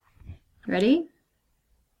Ready?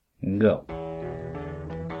 Go.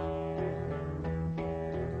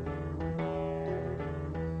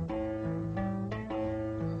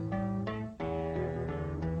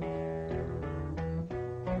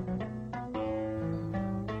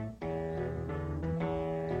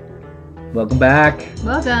 Welcome back.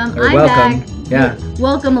 Welcome. Or I'm welcome. back. Yeah.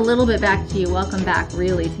 Welcome a little bit back to you. Welcome back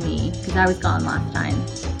really to me because I was gone last time.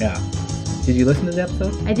 Yeah. Did you listen to the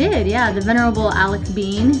episode? I did, yeah. The Venerable Alex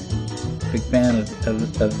Bean. Big fan of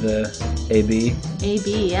the AB.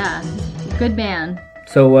 AB, yeah. Good man.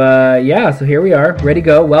 So, so here we are. Ready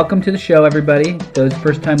Go. Welcome to the show, everybody. Those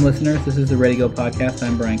first-time listeners, this is the Ready Go podcast.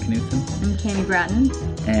 I'm Brian Knutson. I'm Cami Bratton.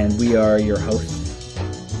 And we are your hosts.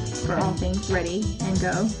 For all things Ready and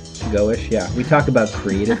Go. Go-ish, yeah. We talk about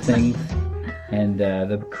creative things and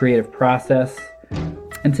the creative process.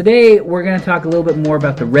 And today we're going to talk a little bit more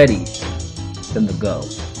about the ready than the go.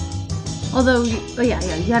 Although, you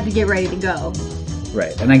have to get ready to go.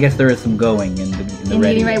 Right, and I guess there is some going in the ready.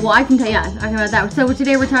 Getting ready. Well, I can tell you, talking about that. So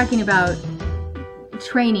today we're talking about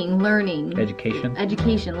training, learning. Education,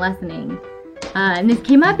 lessoning. And this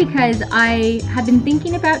came up because I have been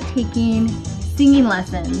thinking about taking singing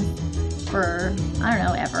lessons for, I don't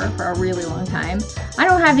know, ever, for a really long time. I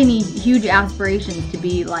don't have any huge aspirations to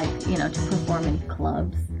be like, to perform in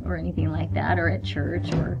clubs or anything like that, or at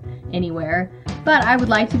church or anywhere. But I would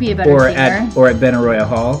like to be a better singer. Or at Benaroya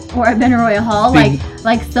Hall. Or at Benaroya Hall,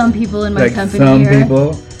 like some people in my company some here.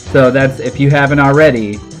 People. So that's, if you haven't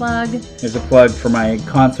already, plug. There's a plug for my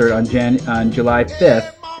concert on July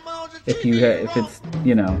 5th. If it's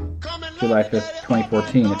July 5th,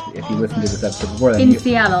 2014, if you listen to this episode before then. In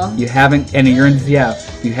Seattle. You haven't, and you're in Seattle,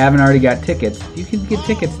 if you haven't already got tickets, you can get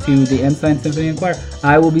tickets to the Ensign Symphony and Choir.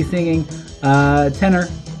 I will be singing tenor,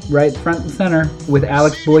 right front and center, with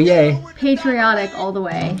Alex Boyer. Patriotic all the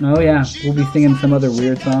way. Oh yeah, we'll be singing some other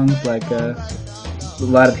weird songs, like a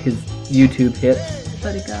lot of his YouTube hits.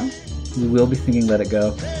 Let It Go. We will be singing Let It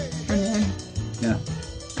Go. I'm there. Yeah.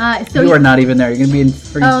 So you are not even there. You're going to be in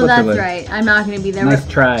freaking Switzerland. Oh, that's right. I'm not going to be there. Nice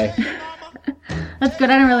try. That's good.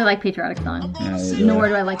 I don't really like patriotic songs. Yeah, nor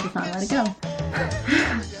do I like the song Let It Go.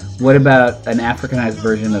 What about an Africanized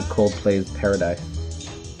version of Coldplay's Paradise?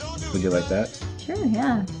 Would you like that? Sure,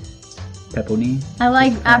 yeah. Peponi? I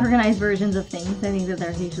like Africanized versions of things. I think that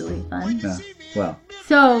they're usually fun. Yeah. Well,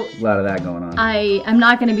 so a lot of that going on. I'm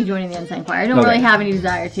not going to be joining the Ensign Choir. I don't really have any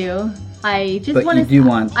desire to. I just want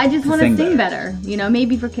to sing better.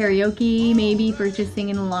 Maybe for karaoke, maybe for just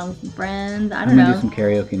singing along with some friends. I don't know. I'm going to do some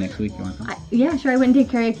karaoke next week. You want to? Yeah, sure. I went and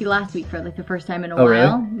did karaoke last week for the first time in a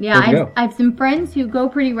while. Really? Yeah, I have some friends who go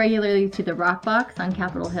pretty regularly to the Rock Box on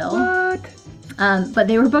Capitol Hill. What? But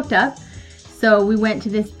they were booked up, so we went to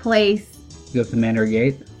this place. You go to Manor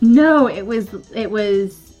Gate? No, it was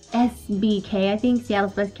SBK, I think,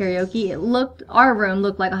 Seattle's Best Karaoke. Our room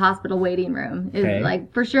looked like a hospital waiting room. It was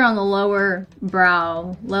like for sure on the lower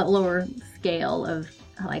scale of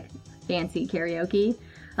like fancy karaoke.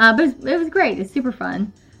 But it was great. It's super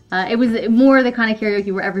fun. It was more the kind of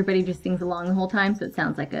karaoke where everybody just sings along the whole time. So it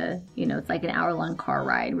sounds like it's like an hour-long car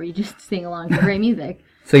ride where you just sing along to great music.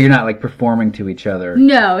 So you're not like performing to each other.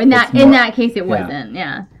 No, in that case it wasn't.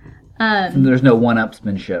 Yeah. There's no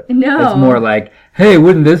one-upsmanship. No. It's more like, hey,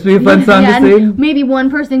 wouldn't this be a fun song to sing? Maybe one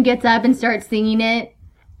person gets up and starts singing it,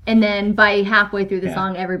 and then by halfway through the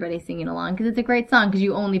song, everybody's singing along, because it's a great song, because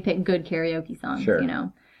you only pick good karaoke songs, sure.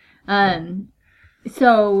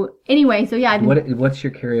 So, anyway, what's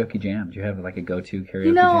your karaoke jam? Do you have like a go-to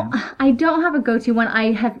karaoke jam? I don't have a go-to one.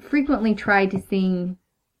 I have frequently tried to sing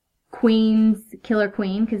Queen's Killer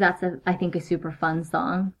Queen, because that's, I think, a super fun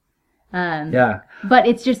song. But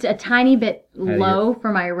it's just a tiny bit low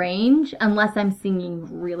for my range unless I'm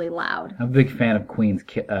singing really loud. I'm a big fan of Queen's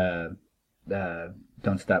Don't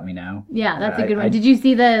Stop Me Now. Yeah, that's a good one. Did you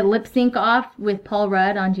see the lip sync off with Paul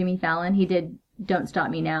Rudd on Jimmy Fallon? He did Don't Stop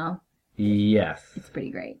Me Now. Yes. It's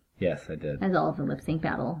pretty great. Yes, I did. As all of the lip sync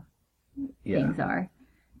battle things are.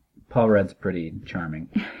 Paul Rudd's pretty charming.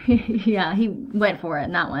 Yeah, he went for it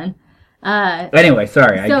in that one. Anyway,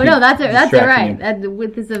 sorry. That's all right.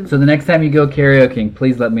 So the next time you go karaokeing,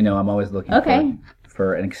 please let me know. I'm always looking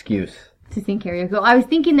for an excuse to sing karaoke. I was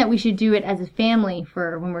thinking that we should do it as a family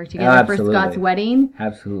for when we're together for Scott's wedding.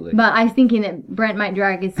 Absolutely. But I was thinking that Brent might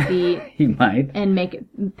drag his feet. He might. And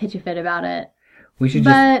pitch a fit about it. We should.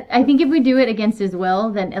 But I think if we do it against his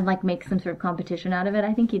will, then and make some sort of competition out of it,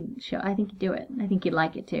 I think he'd do it. I think he'd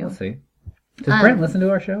like it too. We'll see. Does Brent listen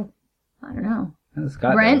to our show? I don't know.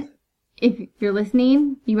 Scott Brent. Does. If you're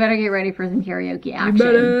listening, you better get ready for some karaoke action. You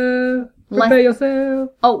better prepare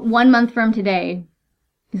yourself. 1 month from today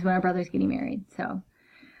is when our brother's getting married. So,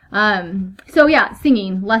 So yeah,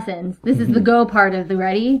 singing lessons. This is the go part of the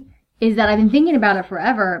ready, is that I've been thinking about it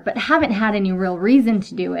forever, but haven't had any real reason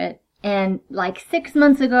to do it. And like 6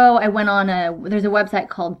 months ago, I went on there's a website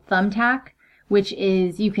called Thumbtack, which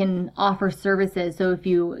is you can offer services. So if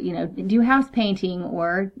you do house painting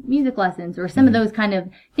or music lessons or some of those kind of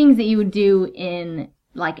things that you would do in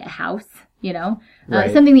like a house,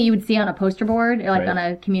 Right. something that you would see on a poster board or like Right. on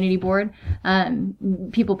a community board.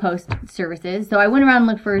 People post services. So I went around and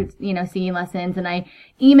looked for, singing lessons, and I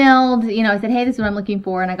emailed, I said, hey, this is what I'm looking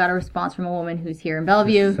for. And I got a response from a woman who's here in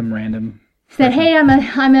Bellevue. Some random. Said, hey, I'm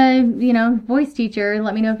a voice teacher.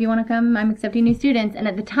 Let me know if you want to come. I'm accepting new students. And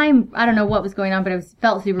at the time, I don't know what was going on, but I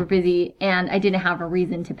felt super busy, and I didn't have a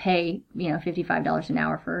reason to pay, $55 an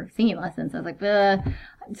hour for singing lessons. I was like,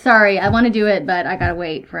 sorry, I want to do it, but I got to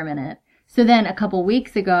wait for a minute. So then a couple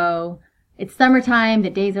weeks ago, it's summertime, the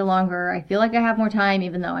days are longer. I feel like I have more time,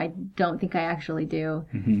 even though I don't think I actually do.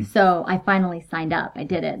 Mm-hmm. So I finally signed up. I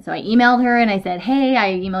did it. So I emailed her and I said, hey,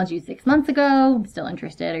 I emailed you 6 months ago. I'm still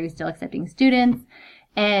interested. Are you still accepting students?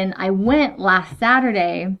 And I went last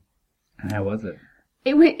Saturday. How was it?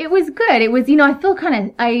 It was good. It was, I feel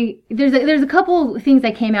kind of, there's a couple things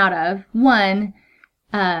I came out of. One,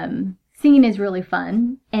 singing is really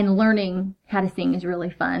fun, and learning how to sing is really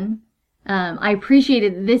fun. I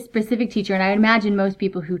appreciated this specific teacher, and I imagine most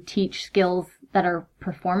people who teach skills that are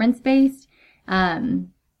performance-based,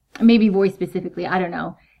 maybe voice specifically, I don't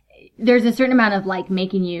know. There's a certain amount of like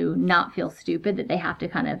making you not feel stupid that they have to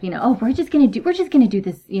kind of, we're just gonna do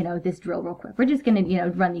this, this drill real quick. We're just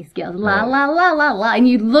gonna, run these scales, la la la la la, and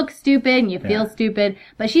you look stupid and you feel stupid,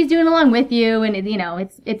 but she's doing along with you, and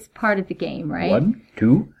it's part of the game, right? 1,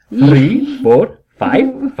 2, 3, 4,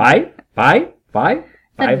 5, 5, 5, 5.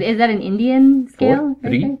 Is that an Indian scale?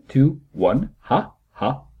 4, 3, 2, 1. Ha,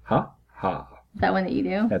 ha, ha, ha. Is that one that you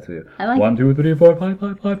do? That's it. I like 1, 2, 3, 4, 5,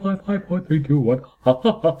 5, 5, 5, 5, 4, 3, 2, 1. Ha,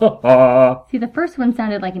 ha, ha, ha, ha. See, the first one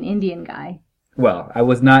sounded like an Indian guy. Well, I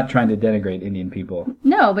was not trying to denigrate Indian people.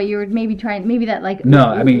 No, but you were maybe that like... No,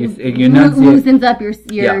 I mean, you enunciate... loosens up your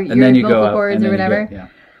and then you vocal go cords up, or whatever. Yeah.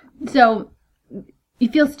 So... you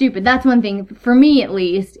feel stupid. That's one thing, for me at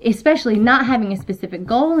least, especially not having a specific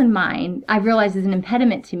goal in mind, I've realized is an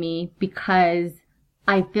impediment to me, because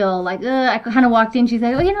I feel like, I kind of walked in, she's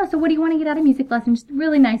like, so what do you want to get out of music lessons? She's a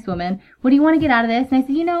really nice woman. What do you want to get out of this? And I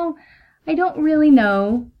said, I don't really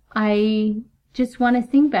know. I just want to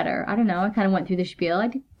sing better. I don't know. I kind of went through the spiel. I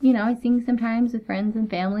sing sometimes with friends and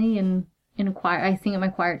family, and in a choir. I sing at my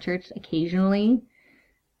choir at church occasionally.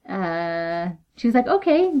 She was like,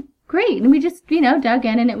 okay, great. And we just, dug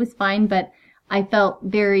in, and it was fine. But I felt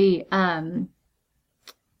very, I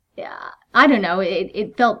don't know,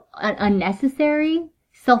 it felt unnecessary,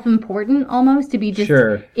 self-important almost, to be just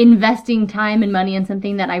investing time and money in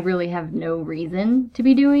something that I really have no reason to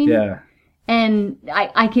be doing. Yeah. And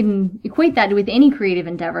I can equate that with any creative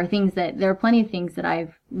endeavor, there are plenty of things that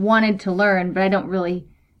I've wanted to learn, but I don't really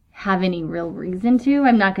have any real reason to.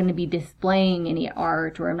 I'm not going to be displaying any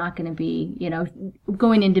art, or I'm not going to be,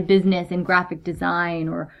 going into business and graphic design,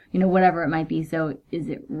 or, whatever it might be. So is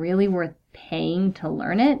it really worth paying to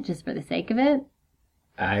learn it just for the sake of it?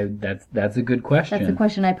 That's a good question. That's the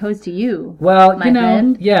question I pose to you. Well, my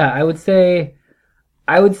friend. Yeah, I would say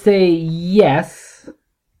yes.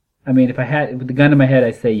 I mean, if I had, with the gun to my head,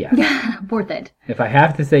 I say yes. Worth it. If I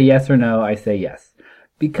have to say yes or no, I say yes.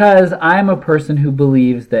 Because I'm a person who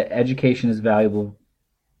believes that education is valuable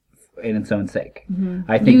in its own sake. Mm-hmm.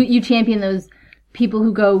 I think you champion those people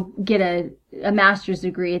who go get a master's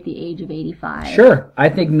degree at the age of 85. Sure. I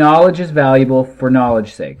think knowledge is valuable for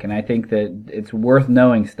knowledge's sake. And I think that it's worth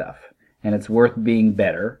knowing stuff. And it's worth being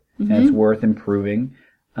better. Mm-hmm. And it's worth improving.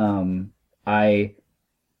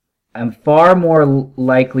 I'm far more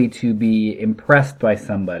likely to be impressed by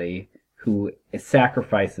somebody who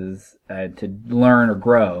sacrifices to learn or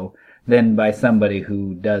grow than by somebody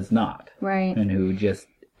who does not. Right. And who just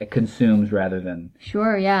consumes rather than...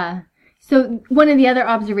 Sure, yeah. So one of the other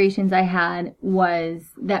observations I had was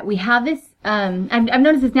that we have this, I've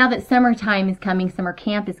noticed this now that summertime is coming, summer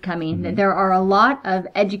camp is coming, Mm-hmm. that there are a lot of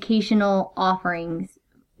educational offerings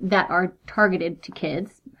that are targeted to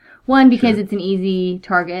kids. One, because it's an easy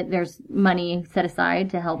target. There's money set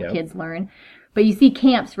aside to help kids learn. But you see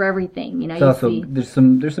camps for everything. There's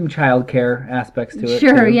some child care aspects to it.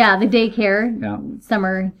 Sure, too. yeah, the daycare,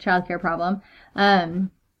 summer child care problem.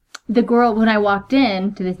 The girl, when I walked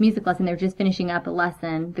in to this music lesson, they were just finishing up a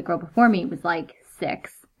lesson. The girl before me was like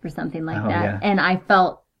 6 or something like that. Yeah. And I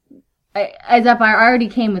felt as if I already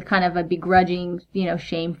came with kind of a begrudging,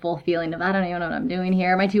 shameful feeling of, I don't even know what I'm doing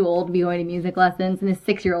here. Am I too old to be going to music lessons? And this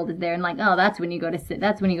 6-year-old is there and like, oh, that's when you go to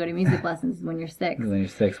music lessons is when you're 6. When you're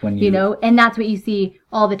 6, when you and that's what you see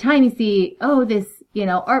all the time. You see, oh, this,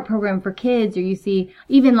 art program for kids, or you see,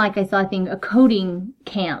 even like I saw a coding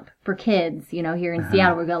camp for kids, here in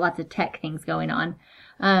Seattle, we've got lots of tech things going on.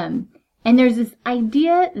 And there's this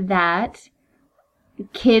idea that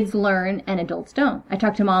kids learn and adults don't. I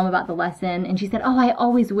talked to Mom about the lesson, and she said, oh, I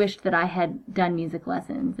always wished that I had done music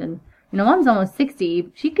lessons. And, Mom's almost 60.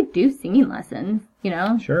 She could do singing lessons,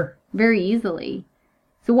 Sure. very easily.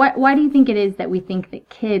 So why do you think it is that we think that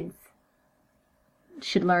kids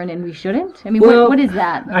should learn and we shouldn't? I mean, what is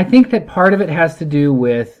that? I think that part of it has to do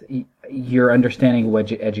with your understanding of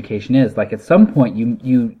what education is. Like at some point,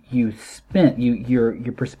 your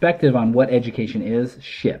perspective on what education is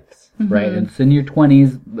shifts. Right, and it's in your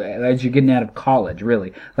 20s as you're getting out of college,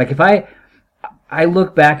 really. Like if I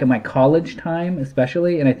look back at my college time,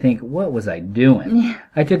 especially, and I think, what was I doing? Yeah.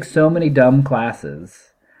 I took so many dumb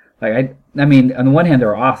classes. Like I mean, on the one hand, they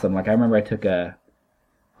were awesome. Like I remember I took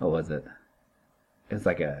what was it? It was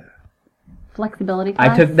like a flexibility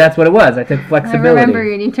class. That's what it was. I took flexibility. I remember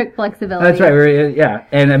you took flexibility. That's right. Yeah,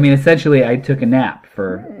 and I mean, essentially, I took a nap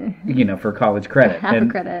for for college credit. Half a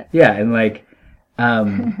credit. Yeah, and like.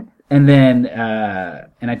 And then,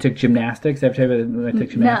 and I took gymnastics. I've told you when I took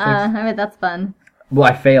gymnastics. I bet that's fun. Well,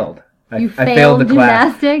 I failed. I failed the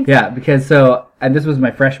gymnastics? class. Yeah, because and this was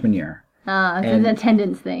my freshman year. It's an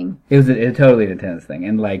attendance thing. It was totally an attendance thing.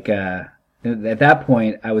 And like, at that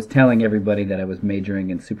point, I was telling everybody that I was majoring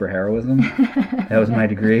in superheroism. That was my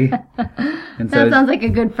degree. And that sounds like a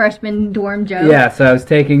good freshman dorm joke. Yeah, so I was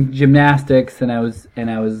taking gymnastics, and I was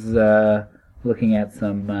looking at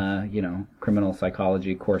some, criminal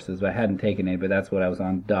psychology courses. I hadn't taken any, but that's what I was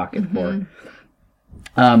on docket for.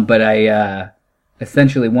 But I,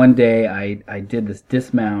 essentially one day I did this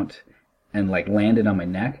dismount and like landed on my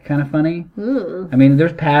neck, kind of funny. Ooh. I mean,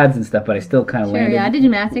 there's pads and stuff, but I still kind of landed. Yeah, I did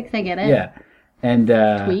gymnastics, I get it. Yeah. And,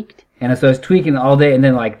 tweaked. And so I was tweaking all day, and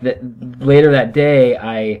then like later that day,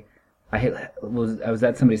 I was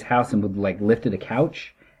at somebody's house and lifted a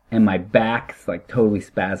couch. And my back's like totally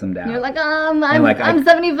spasmed out. You're like, I'm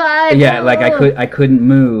 75. Yeah, like I couldn't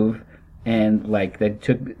move, and like they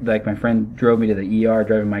took my friend drove me to the ER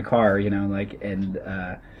driving my car,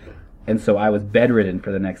 and so I was bedridden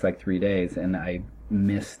for the next 3 days, and I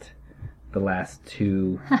missed the last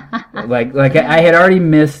 2. like I had already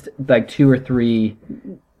missed 2 or 3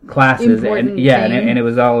 classes, and it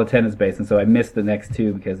was all attendance based, and so I missed the next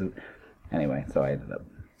 2 because of anyway. So I ended up.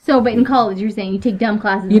 So, but in college, you're saying you take dumb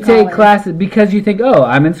classes. You take classes because you think, oh,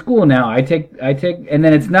 I'm in school now. I take, and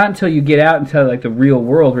then it's not until you get out into the real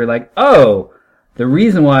world where you're like, oh, the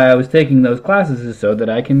reason why I was taking those classes is so that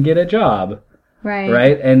I can get a job. Right.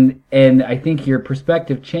 Right. And I think your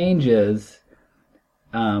perspective changes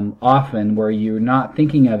often where you're not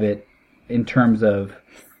thinking of it in terms of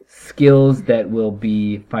skills that will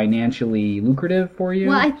be financially lucrative for you?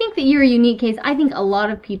 Well, I think that you're a unique case. I think a lot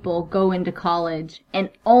of people go into college and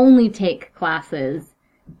only take classes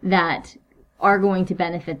that are going to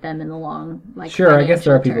benefit them in the long, Sure, I guess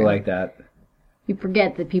there are people like that. You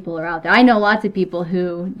forget that people are out there. I know lots of people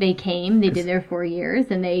who they did their 4 years,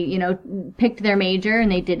 and they, picked their major,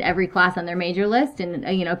 and they did every class on their major list, and,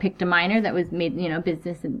 picked a minor that was made,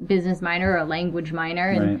 business minor or a language minor,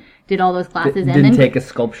 and did all those classes. And then take a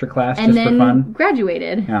sculpture class just for fun? And then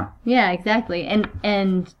graduated. Yeah. Yeah, exactly.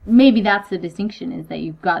 And maybe that's the distinction, is that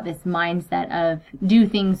you've got this mindset of do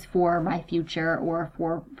things for my future or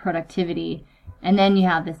for productivity. And then you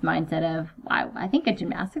have this mindset of, wow, I think a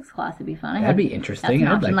gymnastics class would be fun. That'd be interesting.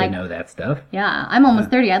 I'd like to know that stuff. Yeah, I'm almost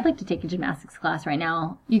 30. I'd like to take a gymnastics class right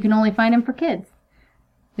now. You can only find them for kids.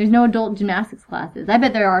 There's no adult gymnastics classes. I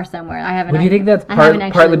bet there are somewhere. I haven't. Well, do you think that's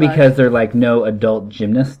partly because there are no adult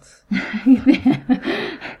gymnasts? If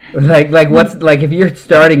you're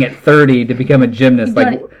starting at 30 to become a gymnast,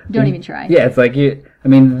 don't even try. Yeah, it's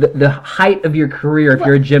the height of your career if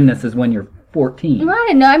you're a gymnast is when you're 14. Well, I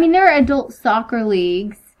don't know. I mean, there are adult soccer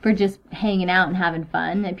leagues for just hanging out and having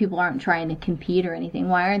fun, and people aren't trying to compete or anything.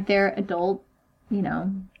 Why aren't there adult,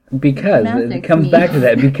 Because it comes back to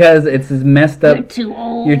that. Because it's this messed up. You're too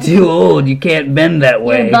old. You're too old. You can't bend that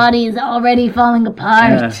way. Your body is already falling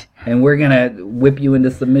apart. Yeah. And we're going to whip you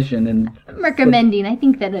into submission. And I'm recommending. I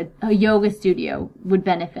think that a yoga studio would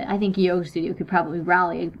benefit. I think a yoga studio could probably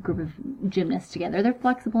rally a group of gymnasts together. They're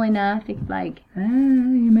flexible enough. They could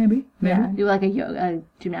maybe. Yeah, do a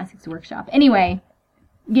gymnastics workshop. Anyway,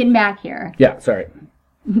 getting back here. Yeah, sorry.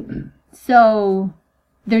 So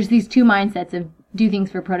there's these two mindsets of do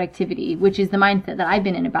things for productivity, which is the mindset that I've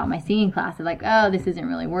been in about my singing class of like, oh, this isn't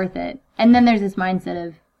really worth it. And then there's this mindset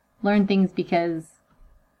of learn things because,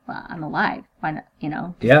 well, I'm alive. Why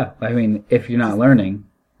not, Yeah, I mean, if you're not learning,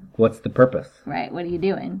 what's the purpose? Right, what are you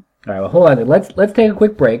doing? All right, well, hold on. Let's take a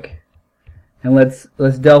quick break, and let's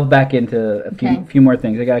delve back into a few more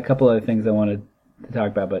things. I got a couple other things I wanted to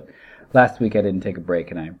talk about, but last week I didn't take a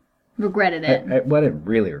break, and I regretted it. I didn't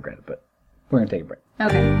really regret it, but we're going to take a break.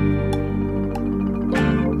 Okay.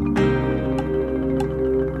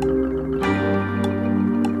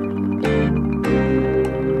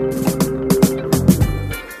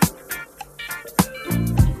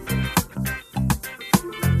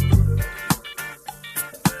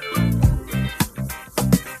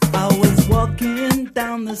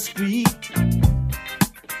 Down the street,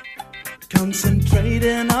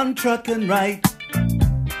 concentrating on trucking right.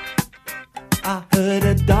 I heard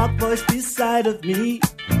a dark voice beside of me,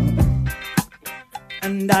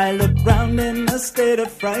 and I looked round in a state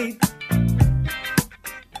of fright.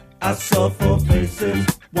 I saw 4 faces,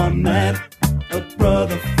 one man, a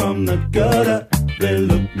brother from the gutter. They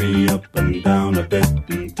looked me up and down a bit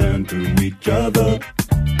and turned to each other.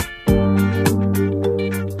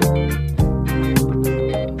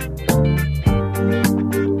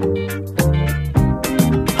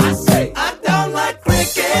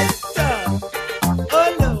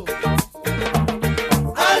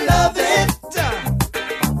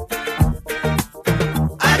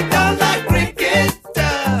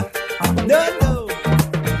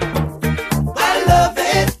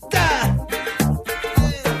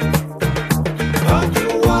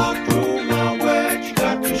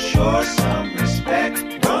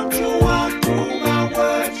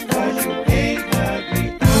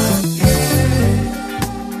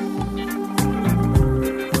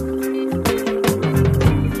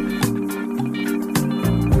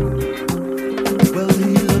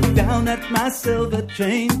 Silver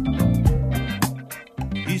chain.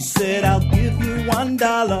 He said, I'll give you $1.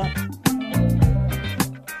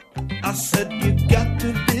 I said, you got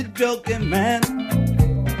to be joking, man.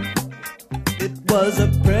 It was a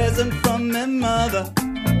present from my mother.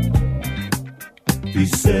 He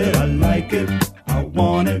said, I like it, I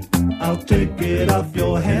want it, I'll take it off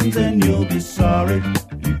your hands and you'll be sorry.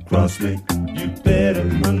 You cross me, you better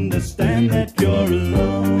understand that you're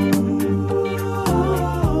alone.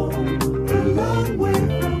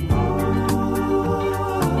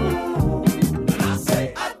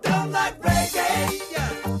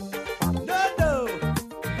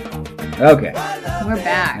 Okay. We're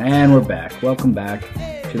back. And we're back. Welcome back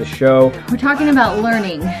to the show. We're talking about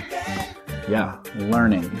learning. Yeah,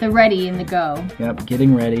 learning. The ready and the go. Yep,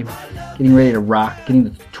 getting ready to rock, getting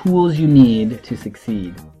the tools you need to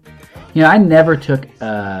succeed. I never took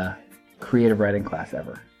a creative writing class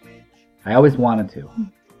ever. I always wanted to,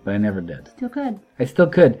 but I never did. Still could. I still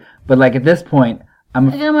could, but like at this point,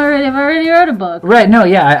 I've already wrote a book. Right, no,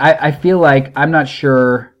 yeah, I feel like I'm not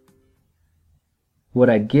sure what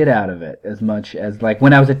I'd get out of it as much as, like,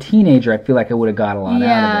 when I was a teenager, I feel like I would have got a lot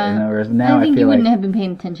out of it. Whereas now I think feel you wouldn't like have been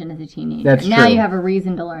paying attention as a teenager. That's now true. You have a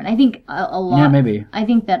reason to learn. I think a lot. Yeah, maybe. I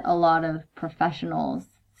think that a lot of professionals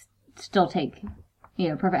still take,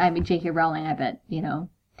 I mean, J.K. Rowling, I bet,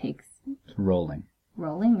 takes rolling.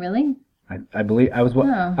 Rolling, really? I believe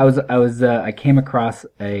I came across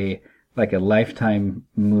a Lifetime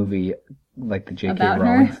movie, like the J.K.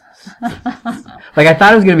 Rowling. Like, I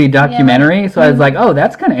thought it was going to be a documentary, so I was like, oh,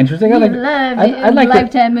 that's kind of interesting. I'd like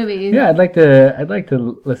Lifetime movies. Yeah, I'd like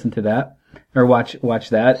to listen to that or watch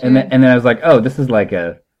that, sure. and then I was like, oh, this is like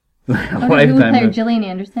a Lifetime movie. Gillian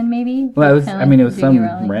Anderson, maybe. Well, it was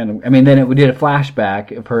some random. I mean, then we did a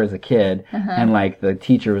flashback of her as a kid, and like the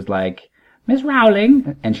teacher was like, Miss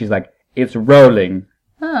Rowling, and she's like, it's rolling.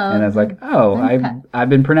 Oh, and I was like, oh, okay. I've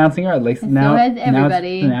been pronouncing her at least now. So has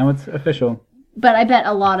everybody. Now it's official. But I bet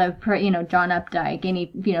a lot of, John Updike,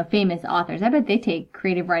 any, famous authors, I bet they take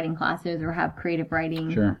creative writing classes or have creative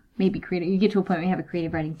writing. Sure. Maybe you get to a point where you have a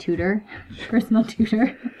creative writing tutor, personal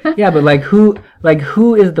tutor. Yeah, but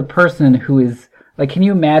who is the person who is, can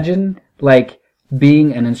you imagine,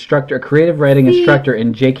 being an instructor, a creative writing instructor,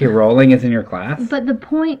 and J.K. Rowling is in your class? But the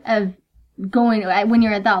point of going, when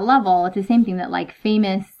you're at that level, it's the same thing that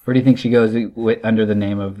famous. Where do you think she goes under the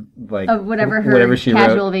name of whatever she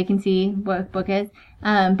casual wrote? Vacancy book is?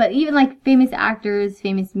 But even famous actors,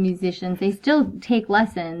 famous musicians, they still take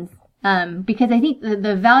lessons. Because I think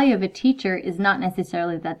the value of a teacher is not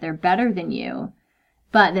necessarily that they're better than you,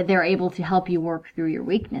 but that they're able to help you work through your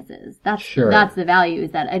weaknesses. That's the value,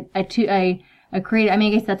 is that a creative. I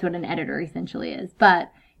mean, I guess that's what an editor essentially is.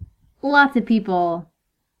 But lots of people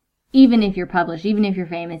even if you're published, even if you're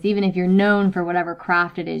famous, even if you're known for whatever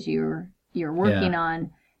craft it is you're working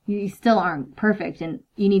on, you still aren't perfect, and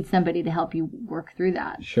you need somebody to help you work through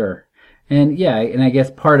that. Sure. And I guess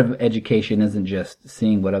part of education isn't just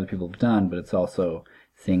seeing what other people have done, but it's also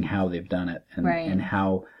seeing how they've done it, and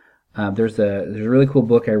how there's a really cool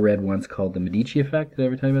book I read once called The Medici Effect. Did I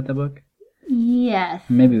ever tell you about that book? Yes.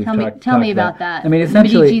 Maybe we've tell me about that. I mean,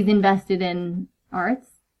 essentially, Medici's invested in arts.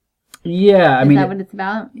 Yeah, Is that what it's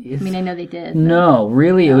about? I mean, I know they did. No,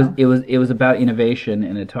 really, no. It was about innovation,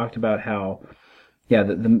 and it talked about how, the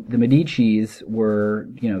Medicis were,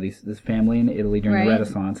 this family in Italy during the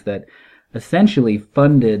Renaissance that essentially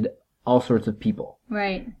funded all sorts of people.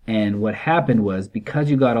 Right. And what happened was, because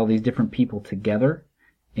you got all these different people together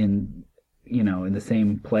in the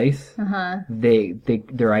same place,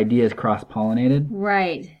 their ideas cross-pollinated.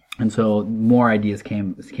 Right. And so more ideas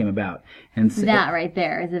came about. And so, that right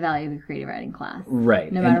there is the value of a creative writing class.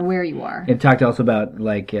 Right. No matter where you are. It talked also about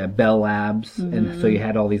Bell Labs, and so you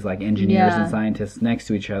had all these engineers and scientists next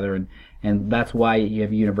to each other, and that's why you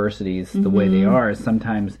have universities the way they are. Is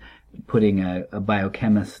sometimes putting a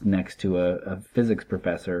biochemist next to a physics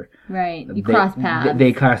professor. Right. You cross paths.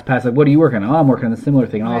 They cross paths. Like, what are you working on? Oh, I'm working on a similar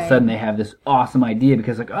thing. And all of a sudden they have this awesome idea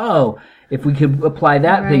because if we could apply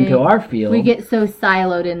that thing to our field. We get so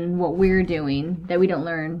siloed in what we're doing that we don't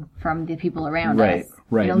learn from the people around us.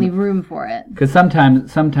 Right. We don't leave room for it. Because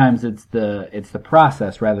sometimes it's the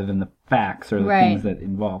process rather than the facts or the things that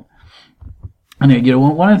involve. And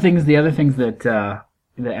one of the other things that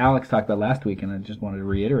Alex talked about last week, and I just wanted to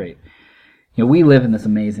reiterate. We live in this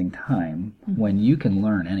amazing time when you can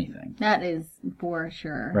learn anything. That is for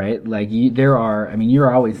sure. Right?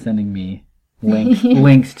 You're always sending me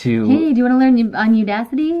links to... Hey, do you want to learn on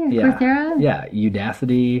Udacity or Coursera? Yeah,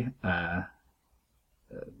 Udacity,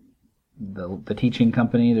 the teaching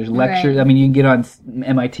company. There's lectures. Right. You can get on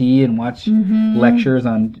MIT and watch lectures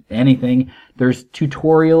on anything. There's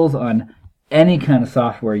tutorials on any kind of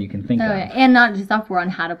software you can think of. And not just software, on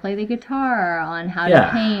how to play the guitar, on how to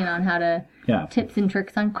paint, on how to tips and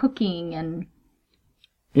tricks on cooking and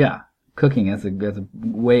cooking. That's a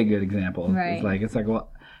way good example. Right. It's like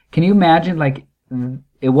well, can you imagine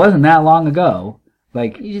it wasn't that long ago.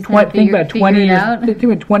 You just think about 20 years. Think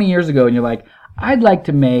about 20 years ago, and you're like, I'd like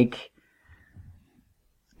to make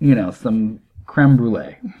some creme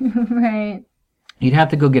brulee. Right. You'd have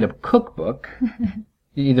to go get a cookbook.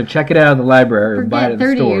 You either check it out of the library or buy it at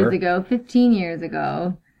the store. 30 years ago, 15 years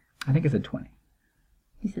ago. I think I said 20.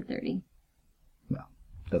 You said 30. Well,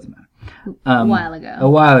 doesn't matter. A while ago. A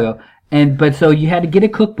while ago. But so you had to get a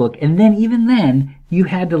cookbook, and then even then, you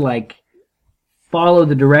had to follow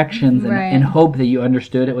the directions and hope that you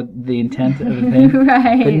understood it with the intent of the thing.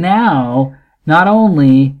 Right. But now, not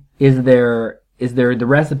only is there the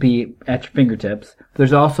recipe at your fingertips,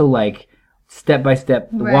 there's also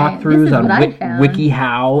step-by-step walkthroughs on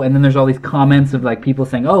WikiHow, and then there's all these comments of people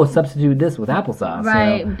saying, "Oh, substitute this with applesauce."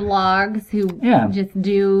 Right, blogs who just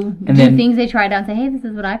do things they tried out and say, "Hey, this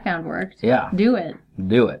is what I found worked." Yeah, do it.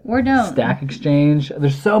 Or don't. Stack Exchange.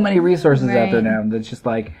 There's so many resources out there now that's just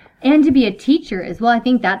And to be a teacher as well, I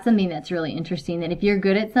think that's something that's really interesting. That if you're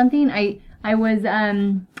good at something, I was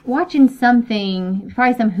watching something,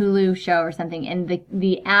 probably some Hulu show or something, and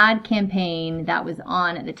the ad campaign that was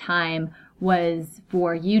on at the time was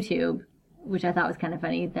for YouTube, which I thought was kind of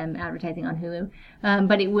funny, them advertising on Hulu.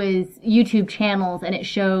 But it was YouTube channels, and it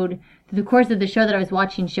showed, through the course of the show that I was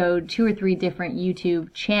watching, showed 2 or 3 different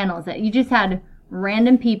YouTube channels that you just had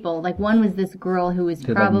random people. One was this girl who was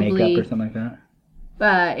probably... makeup or something like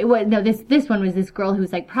that? This one was this girl who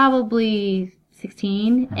was probably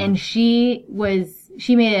 16, and she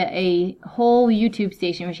made a whole YouTube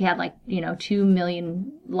station where she had 2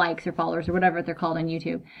 million likes or followers or whatever they're called on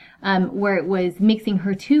YouTube, where it was mixing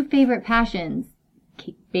her 2 favorite passions,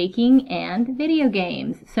 baking and video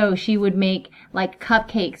games. So she would make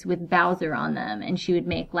cupcakes with Bowser on them, and she would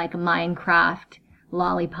make Minecraft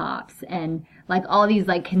lollipops and all these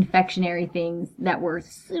confectionery things that were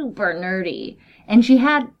super nerdy. And she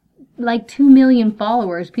had 2 million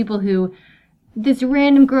followers, people who... This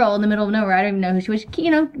random girl in the middle of nowhere, I don't even know who she was.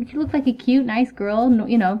 She looked like a cute, nice girl,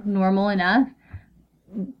 normal enough.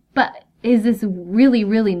 But is this really,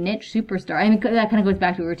 really niche superstar? That kind of goes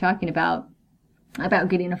back to what we were talking about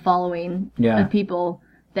getting a following of people,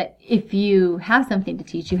 that if you have something to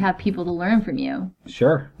teach, you have people to learn from you.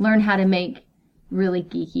 Sure. Learn how to make really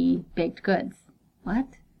geeky baked goods. What?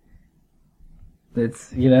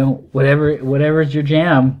 It's, whatever's your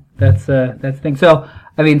jam, that's the thing. So,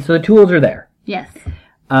 so the tools are there. Yes.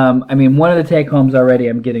 One of the take-homes already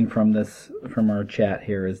I'm getting from our chat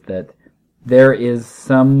here is that there is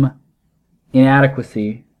some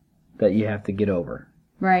inadequacy that you have to get over.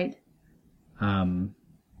 Right.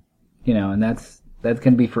 You know, and that's going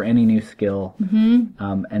to be for any new skill.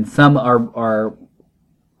 Mm-hmm. And some are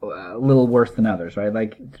a little worse than others, right?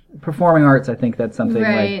 Like performing arts, I think that's something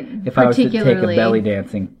right. like if I was to take a Particularly. belly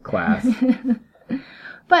dancing class,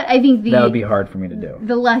 But I think that would be hard for me to do.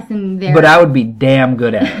 the lesson there. But I would be damn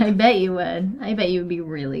good at it. I bet you would. I bet you would be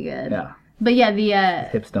really good. Yeah. But yeah, the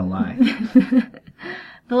Hips don't lie.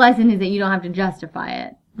 the lesson is that you don't have to justify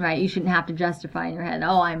it, right? You shouldn't have to justify in your head,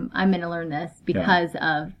 oh, I'm going to learn this because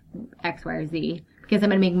of X, Y, or Z, because I'm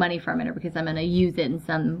going to make money from it, or because I'm going to use it in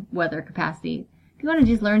some other capacity. If you want to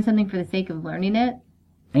just learn something for the sake of learning it,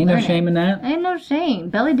 Ain't no shame in that. ain't no shame.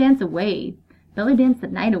 Belly dance away. Belly dance the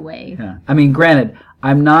night away. Yeah. I mean, granted,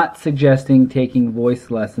 I'm not suggesting taking voice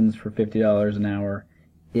lessons for $50 an hour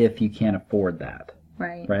if you can't afford that.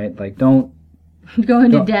 Right. Right? Like, don't Go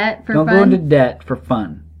into debt for don't fun. go into debt for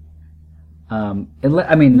fun. I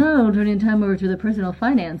mean, No, turning time over to the personal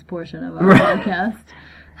finance portion of our Right. podcast.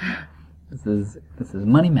 this is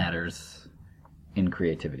money matters in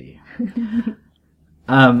creativity.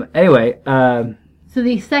 Anyway, So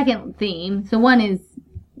the second theme, so one is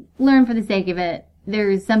learn for the sake of it.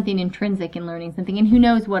 There's something intrinsic in learning something, and who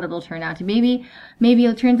knows what it'll turn out to. Maybe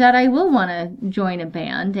it turns out I will want to join a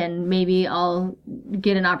band, and maybe I'll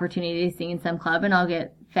get an opportunity to sing in some club, and I'll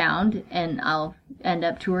get found, and I'll end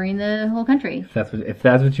up touring the whole country. if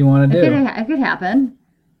that's what you want to do. It could happen.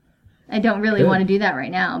 I don't really Good. want to do that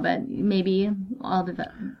right now, but maybe I'll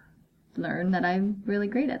learn that I'm really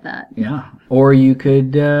great at that. Yeah. Or you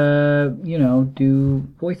could, do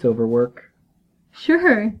voiceover work.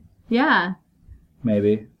 Sure. Yeah.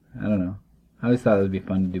 Maybe. I don't know. I always thought it would be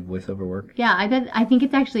fun to do voiceover work. Yeah, I think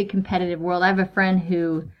it's actually a competitive world. I have a friend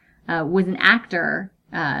who was an actor,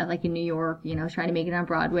 like in New York, trying to make it on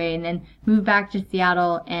Broadway, and then moved back to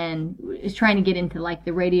Seattle and is trying to get into like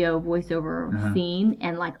the radio voiceover scene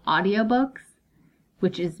and like audiobooks,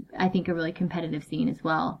 which is, I think, a really competitive scene as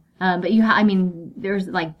well. But there's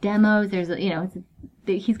like demos. There's,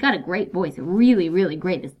 he's got a great voice, a really, really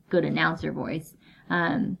great, good announcer voice.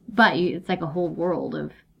 But it's like a whole world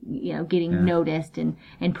of, getting noticed and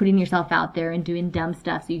putting yourself out there and doing dumb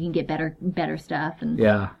stuff so you can get better stuff. And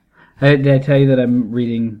Yeah. Did I tell you that I'm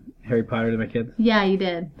reading Harry Potter to my kids? yeah, you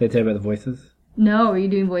did. Did I tell you about the voices? No, are you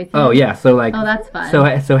doing voices? Oh, yeah. So, like... Oh, that's fun.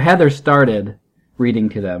 So Heather started reading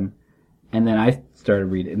to them, and then I started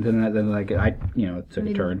reading, and then it took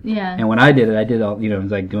a turn. Yeah. And when I did it, it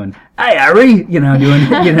was like doing, "Hey, Harry," doing,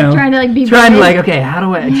 Trying to like be trying to big. okay, how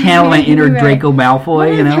do I channel my inner Right. Draco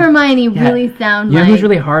Malfoy? What does Hermione really sound You like? know who's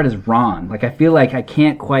really hard is Ron. Like, I feel like I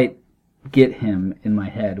can't quite get him in my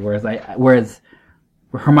head, whereas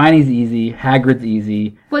Hermione's easy, Hagrid's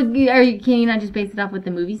easy. Can you not just base it off what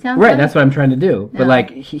the movie sounds Right, like? that's what I'm trying to do. But No.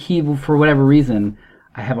 like he for whatever reason,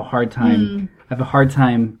 I have a hard time. I have a hard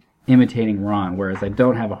time imitating Ron, whereas I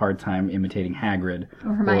don't have a hard time imitating Hagrid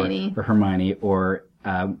Or Hermione. or Hermione or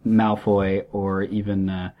Malfoy, or even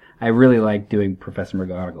I really like doing Professor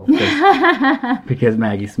McGonagall because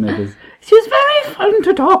Maggie Smith she's very fun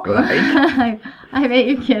to talk like. I bet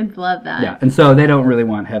your kids love that. Yeah, and so they don't really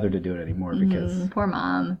want Heather to do it anymore because. Poor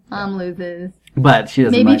mom. Mom loses. But she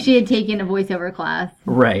doesn't. Maybe mind. if she had taken a voiceover class,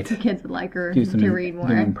 Right. the kids would like her Do some to read more.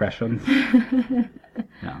 do impressions.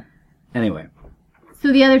 Yeah. Anyway.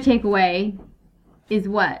 So the other takeaway is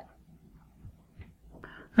what?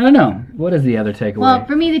 I don't know. What is the other takeaway? Well,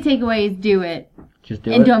 for me, the takeaway is do it Just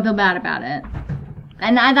do and it. don't feel bad about it.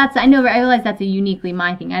 And I realize that's a uniquely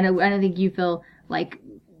my thing. I don't think you feel like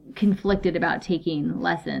conflicted about taking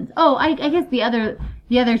lessons. Oh, I guess the other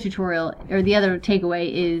tutorial or the other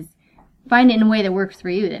takeaway is find it in a way that works for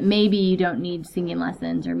you. That maybe you don't need singing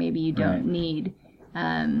lessons, or maybe you don't Right. need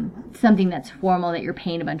something that's formal that you're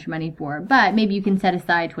paying a bunch of money for. But maybe you can set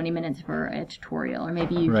aside 20 minutes for a tutorial, or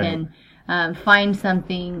maybe you Right. can find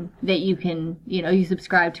something that you can, you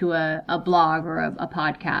subscribe to a blog or a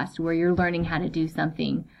podcast where you're learning how to do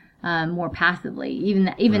something more passively.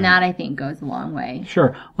 Even that, I think, goes a long way.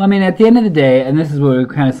 Sure. Well, I mean, at the end of the day, and this is what we were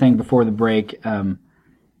kind of saying before the break,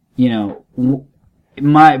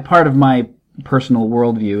 my part of my personal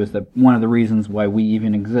worldview is that one of the reasons why we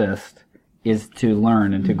even exist is to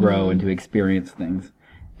learn and to grow and to experience things.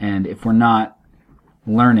 And if we're not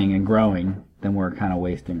learning and growing, then we're kind of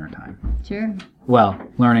wasting our time. Sure. Well,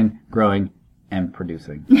 learning, growing, and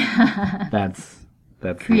producing. That's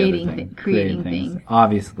Creating the other thing. creating things.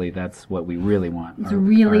 Obviously, that's what we really want. It's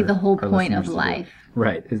really the whole point of listeners to do. life.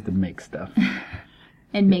 Right, is to make stuff.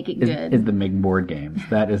 And make it good. Is to make board games.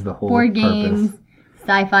 That is the whole Board purpose. games,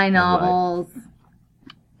 sci-fi novels.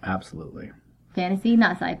 Absolutely. fantasy,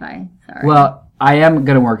 not sci-fi. Sorry. Well, I am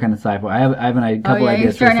gonna work on a sci-fi. I have a couple you're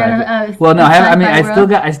ideas for starting sci-fi. out a Well, no, I mean,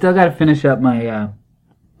 sci-fi I still got to finish up my,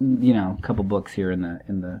 couple books here in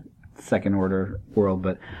the second order world.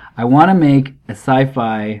 But I want to make a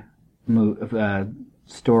sci-fi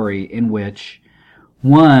story in which,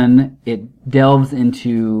 one, it delves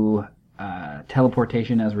into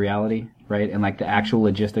teleportation as reality, right, and like the actual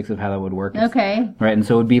logistics of how that would work. Okay. Right, and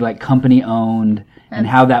so it would be like company owned. And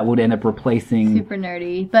how that would end up replacing... Super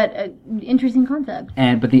nerdy, but interesting concept.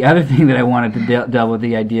 But the other thing that I wanted to delve with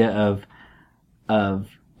the idea of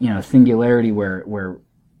singularity, where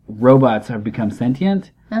robots have become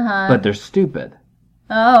sentient, but they're stupid.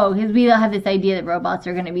 Oh, because we have this idea that robots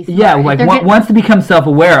are going to be smart. Yeah, like once they become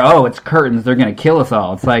self-aware, it's curtains, they're going to kill us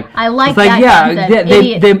all. It's like I like it's like, that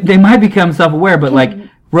concept. they might become self-aware, but like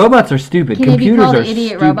robots are stupid. Can Computers it be called are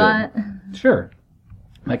idiot stupid. robot? Sure,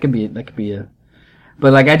 that could be a.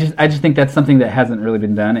 But like I just think that's something that hasn't really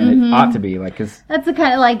been done, and it ought to be cause that's the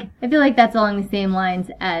kind of I feel like that's along the same lines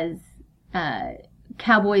as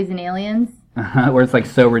Cowboys and Aliens. Where it's like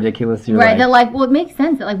so ridiculous. You're right, that it makes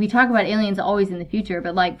sense that we talk about aliens always in the future,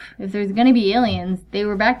 but if there's going to be aliens, they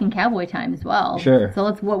were back in cowboy time as well. Sure.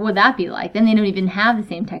 So what would that be like? Then they don't even have the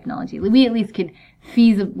same technology. We at least could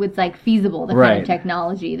feasible the kind of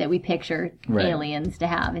technology that we picture aliens to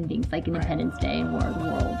have in things like Independence Day and War of the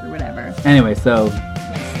Worlds or whatever. Anyway, so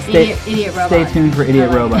idiot robots. Stay tuned for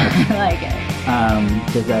Idiot Robots. I like it.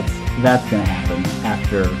 Because that's going to happen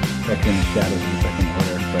after Second Shadows of the Second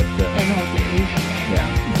Order. But and the whole series. Yeah.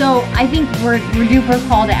 So I think we're due for a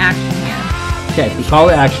call to action here. Okay, the call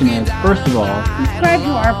to action is, first of all, subscribe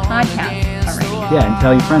to our podcast already. Yeah, and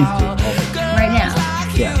tell your friends to. Right now.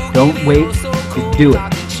 Yeah, don't wait. Just do it.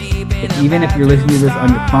 Even if you're listening to this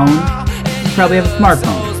on your phone, you probably have a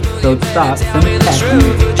smartphone. So stop, send a text. Listen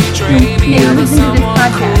to this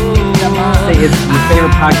podcast. Say it's your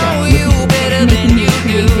favorite podcast. Listen to it. Making you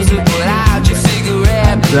creative.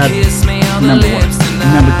 So that's number one.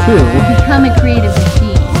 Number two, become a creative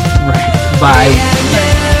machine. Right.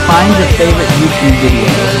 Find your favorite YouTube video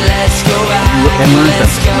and learn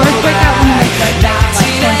something. Or check out one of the websites like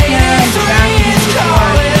Coursera and Udacity or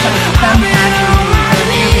some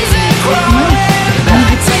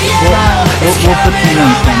We'll put some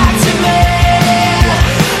links on there.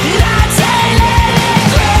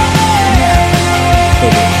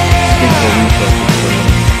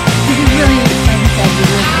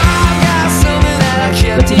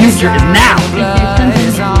 The future is now.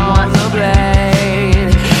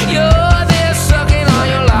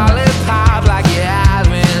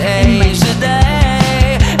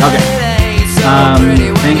 Okay.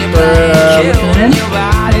 Thanks for listening in.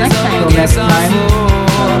 Until next time,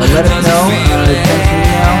 let us know. Send an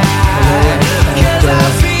email.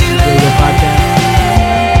 Radio podcast.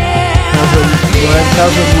 Tell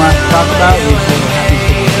us what you want to talk about. We're so happy to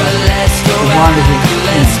discuss. As long as it's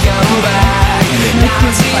related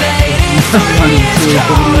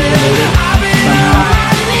somehow.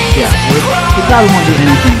 Yeah, we probably won't do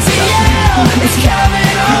anything to stop.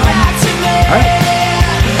 Alright?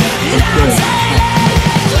 That's good.